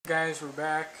guys? We're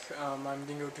back. I'm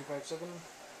Dingo257.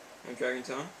 I'm Dragon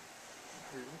Tom.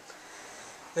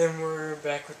 And we're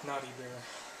back with Naughty Bear.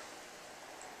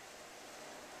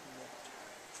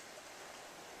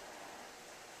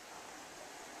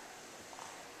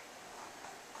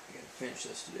 I gotta finish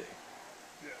this today.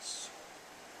 Yes.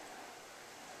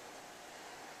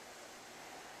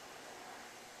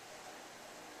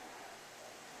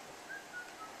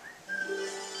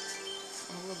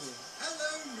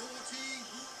 Hello, Naughty.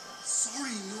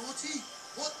 Sorry, Naughty.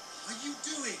 What are you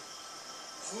doing?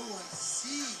 Oh, I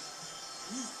see.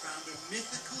 You found a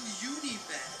mythical Unibed.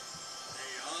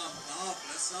 They are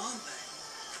marvelous, aren't they?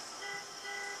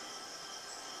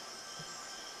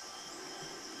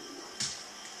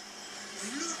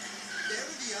 Look, there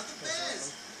are the other bears.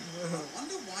 I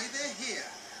wonder why they're here.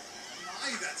 My,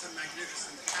 that's a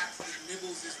magnificent hat that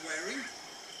Nibbles is wearing.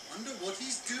 Wonder what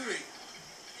he's doing.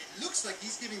 It looks like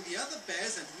he's giving the other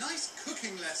bears a nice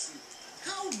cooking lesson.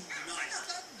 How nice!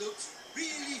 That looks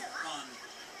really fun.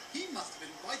 He must have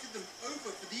invited them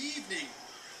over for the evening.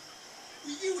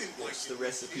 Were you invited? What's the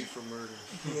recipe for murder?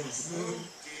 Yes. Oh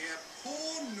dear,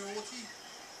 poor Naughty.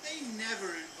 They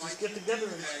never invite Just get you, together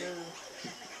do and they? share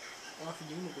off a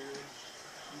Unibear.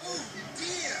 Oh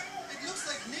dear! It looks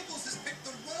like Nibbles has picked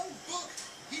the wrong book.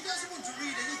 He doesn't want to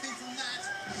read anything from that.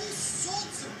 All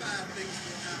sorts of bad things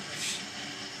will happen.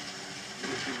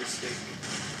 Rookie mistake.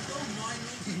 Oh my,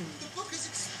 Naughty. The book is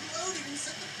exploding and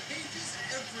set the pages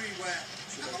everywhere.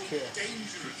 How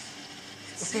dangerous.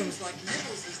 It seems like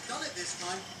Nibbles has done it this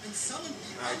time and summoned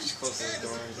the I just closed the undead as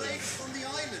door a and plague on the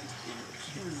island.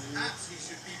 Perhaps he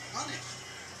should be punished.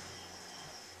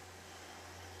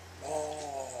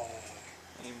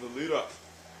 I need the loot up.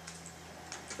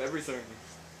 Of everything.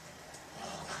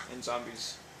 And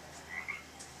zombies.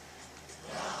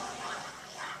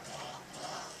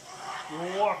 You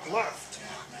walk left.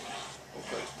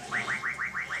 Okay.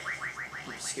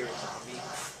 I'm scared of zombie.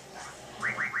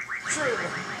 Sure.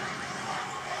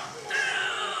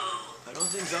 I don't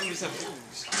think zombies have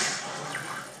wings.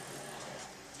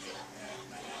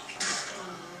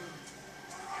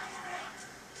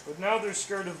 But now they're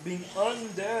scared of being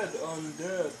undead.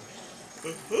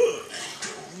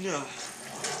 No.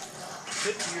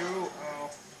 Hit you. Ow.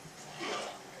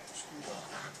 Screwed up.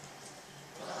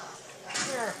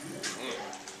 There.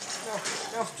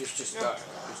 No. Just No. die.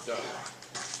 Just die.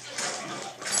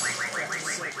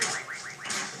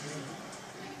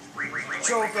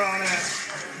 Choke on it.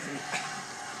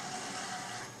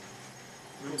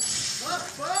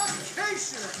 Suffocation!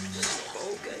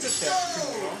 Okay. Took that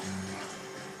pretty well.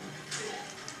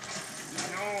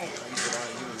 No.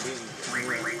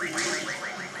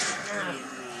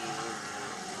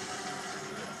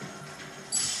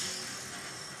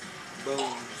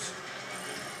 Bones.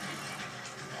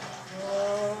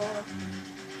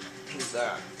 Who's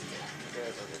that? That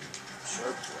guy's like a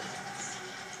sharp one.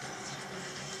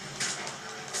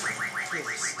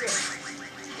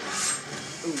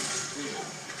 Ooh.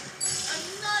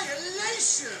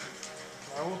 Annihilation!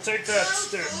 I will take that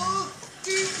stick. Total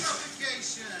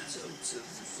defluffication!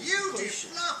 You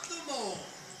defluffed them all!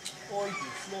 Oh, you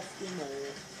fluffed them all.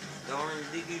 Darn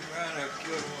diggy right, a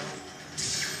good one.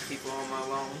 People on my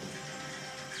lawn.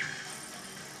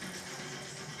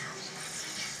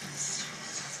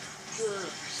 Sure.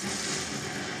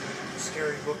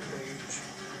 Scary book page.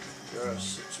 Yes,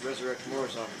 it's resurrect more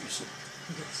zombies.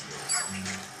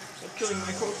 Stop killing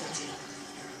my cocoa.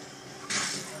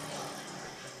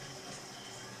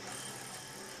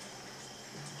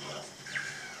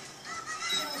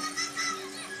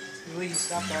 Will you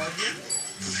stop arguing?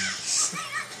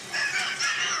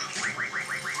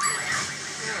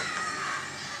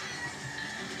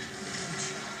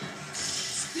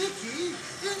 Sticky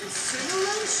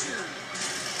incineration!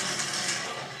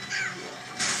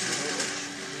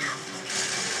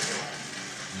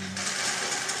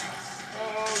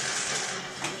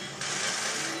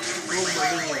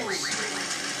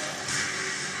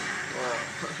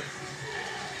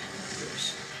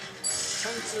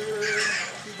 Censored.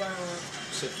 Too violent.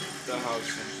 Except the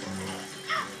house and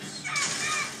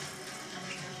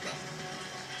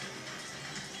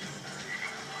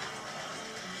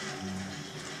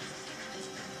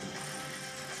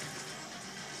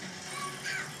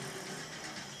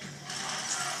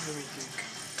Let me think.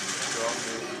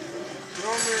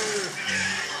 Drummer.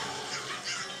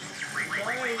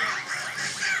 Bye.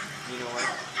 You know what?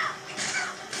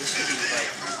 This could be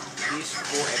like, these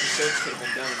 4 episodes could have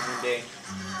been done in one day.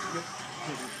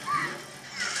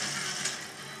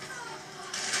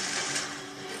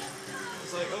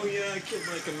 It's like, oh yeah, I killed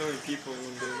like 1 million people in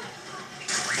one day.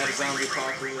 Had a zombie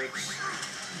apocalypse.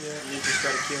 Yeah. And you just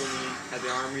try to kill me, have the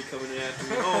army coming in after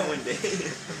me. Oh, one day.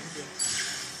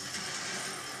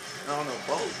 I don't know,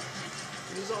 boat.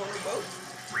 It was on a boat.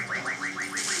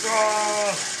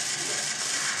 Ah!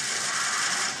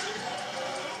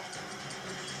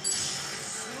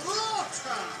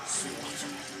 Slaughter!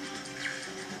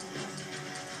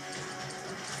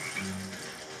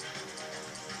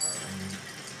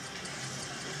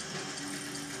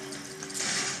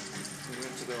 We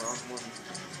went to the wrong one.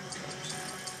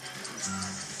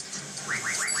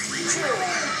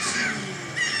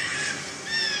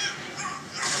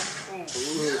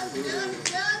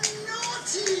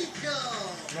 Naughty girl!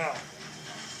 No.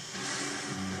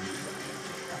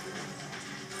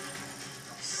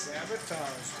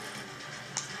 Sabotage.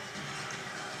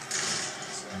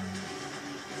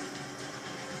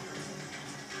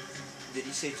 Did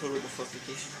he say total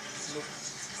defluffication? Nope.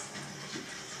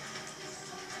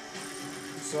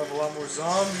 We still have a lot more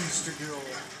zombies to kill.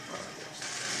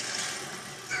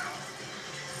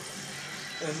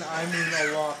 And I mean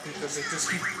a lot because they just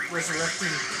keep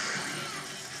resurrecting.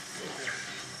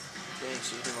 Dang,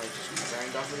 so you can like just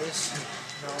grind off of this?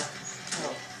 No.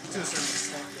 Well, to a certain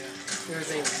extent, yeah. There's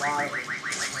a lot of it.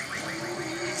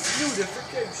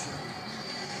 Beautification.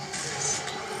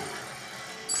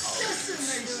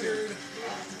 Decimation!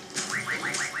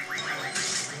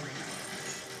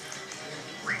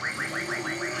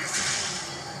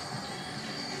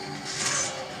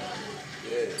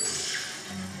 Yeah.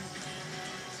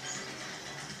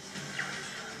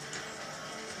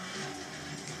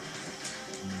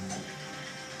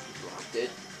 Blocked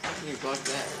it. How can you block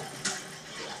that?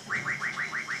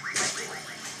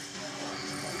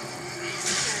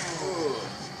 Oh.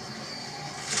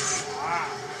 Ah.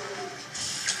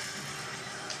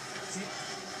 See?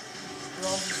 They're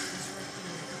all just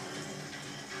resurrecting.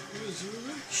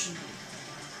 Resurrection.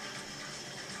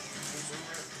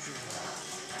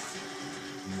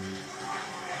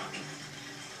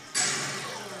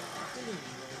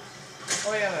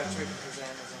 Oh yeah, that's right, because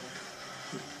Amazon.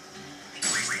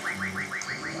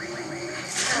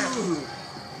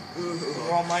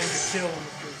 We're all mine to kill in the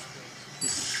first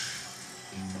place.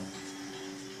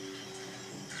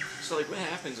 So like what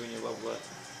happens when you level up?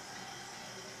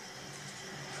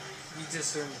 You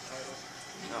just earned the title.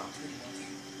 No.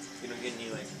 You don't get any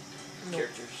like Nope.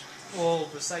 characters. Well,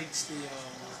 besides the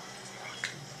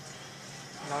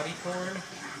naughty corn,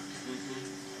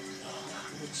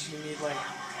 which you need like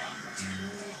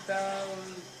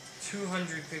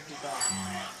 250,000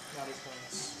 naughty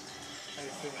coins. I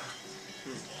think.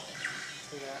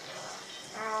 For that.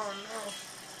 Oh no.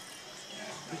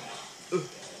 Wait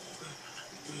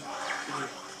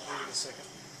a second.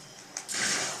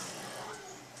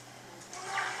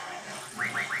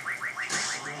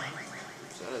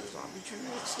 Is that a zombie trying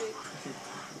to escape?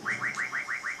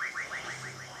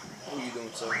 What are you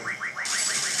doing, sir?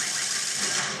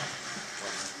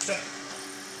 Shut.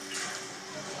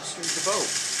 Straight the boat.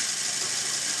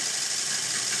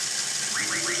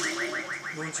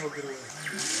 Don't choke it away.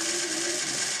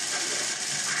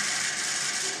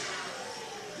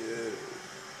 Yeah.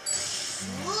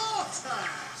 Slaughter!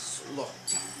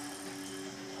 Slaughter.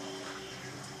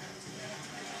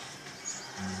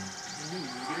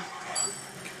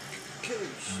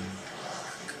 Beautification.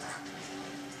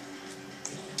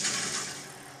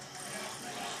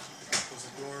 Was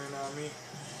the door in on me?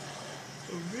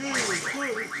 A million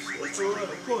points. That's a lot of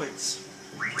points.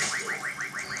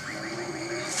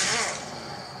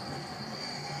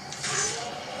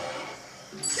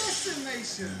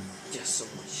 Decimation! Just so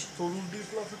much. Total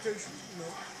defluffication? No.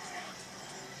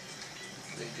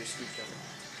 They just keep coming.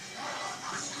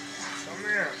 Come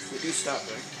here. We do stop,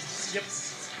 right? Yep. Yeah.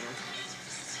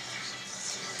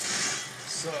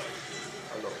 So,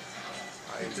 Hello.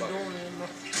 I am get the door Bucky. in.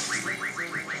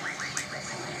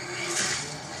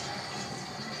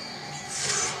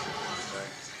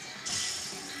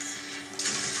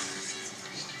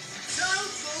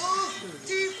 Total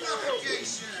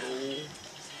defluffication! Oh.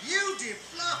 You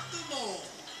defluff them all!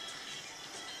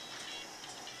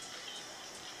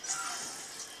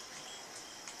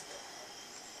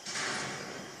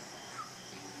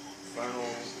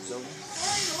 Final zone.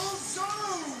 Final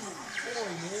zone!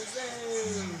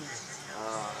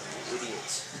 Ah, you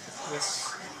idiots. Yes.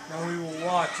 Now we will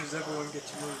watch as everyone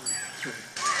gets moving.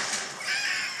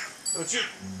 Don't shoot.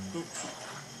 Don't shoot.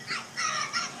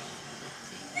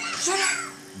 Shut up!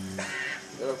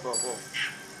 Get up, up, up.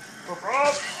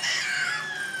 Up!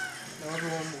 Now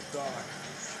everyone will die.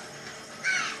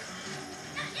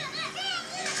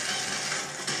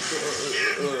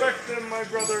 Infect them, my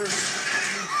brothers!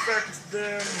 Infect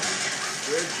them!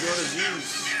 Spread your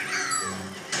disease.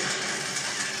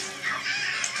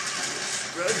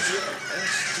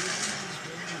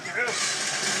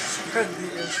 Spread the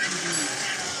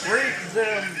STDs. Break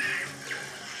them.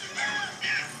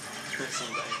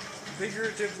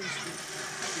 Figuratively speaking.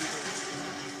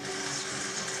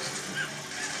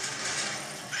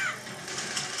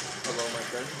 Hello, my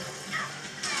friend.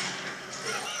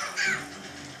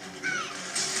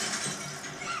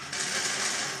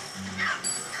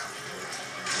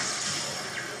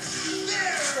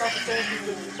 Stop attacking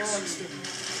the monster.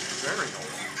 Very old.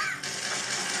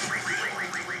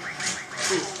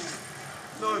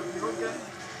 No, you don't get it?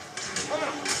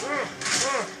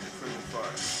 From the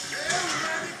fire.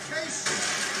 Eradication!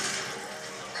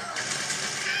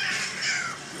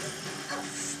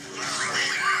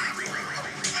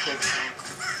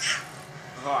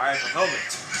 Oh, I have a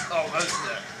helmet. Oh, that's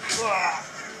that.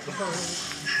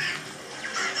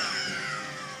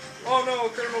 Oh no,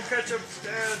 Colonel Ketchup's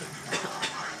dead.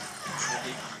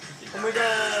 Oh my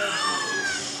god.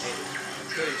 Hey,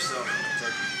 kill yourself.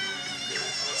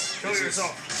 Kill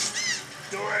yourself.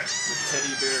 Do it. The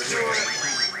teddy bear. Do it.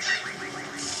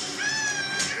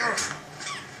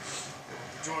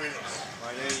 Join us.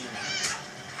 My name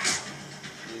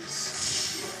is.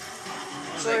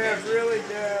 So I have really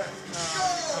dead.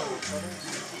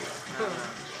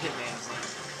 Hitman's name.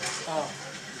 Oh.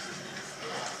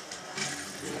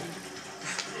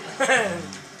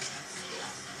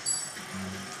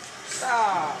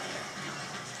 Stop.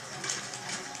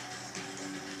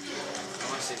 I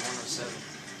want to say 107.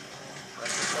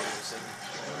 That's the 007.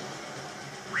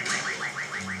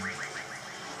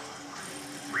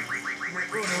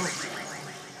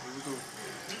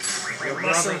 Your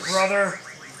listen, brother.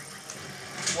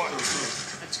 What?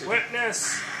 That's good. Witness.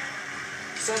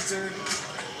 Censored. I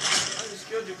just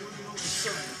killed you. Moving over the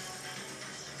sun.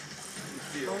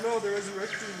 Oh no, they're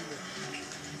resurrecting me.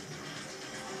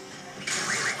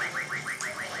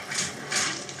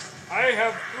 I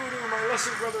have voodoo, my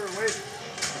lesser brother. Wait.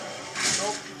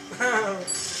 Nope.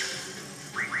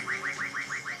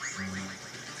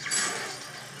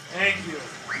 Thank you.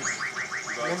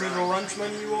 Remember the lunch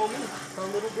money you owe me, huh,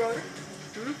 little brother?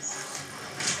 Hmm?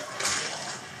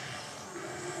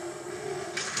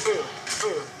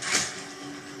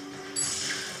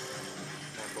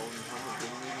 My bone hammer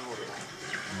being in order.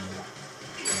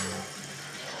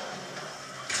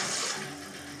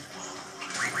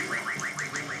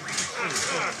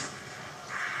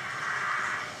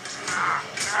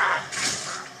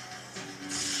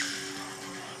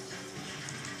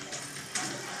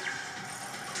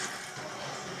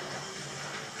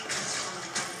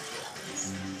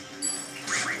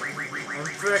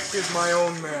 Infected my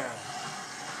own man.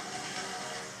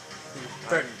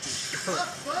 Infected.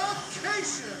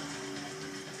 Suffocation!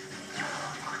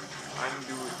 I'm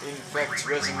doing infect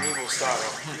Resident Evil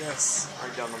style. Yes.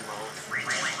 Right down the mouth.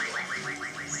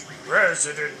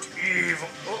 Resident Evil.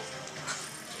 Oh.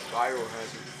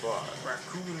 Biohazard 5.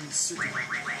 Raccoon City.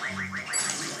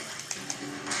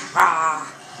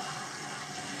 Ah!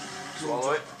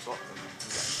 Swallow it. Swallow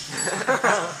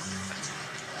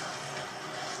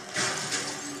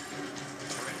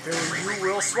You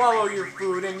will swallow your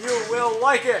food and you will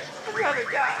like it. I'd rather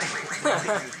die.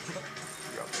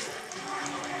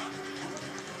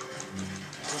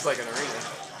 It's like an arena.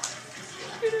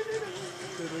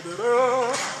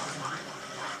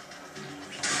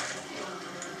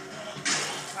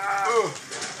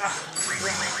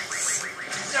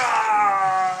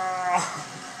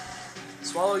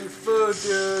 Swallow your food,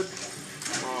 dude.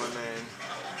 Come on, man.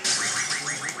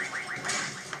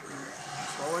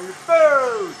 Swallow your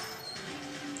food.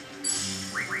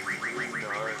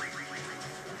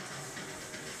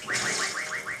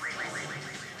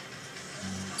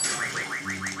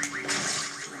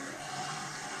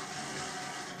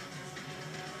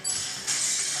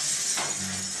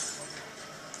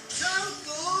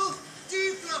 Total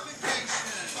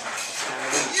defluffication!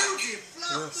 You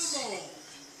defluff them all!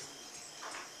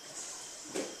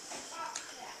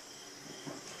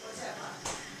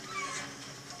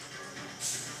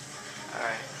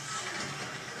 Alright.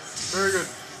 Very good.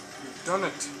 You've done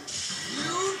it.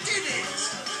 You did it!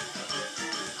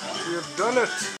 We have done it.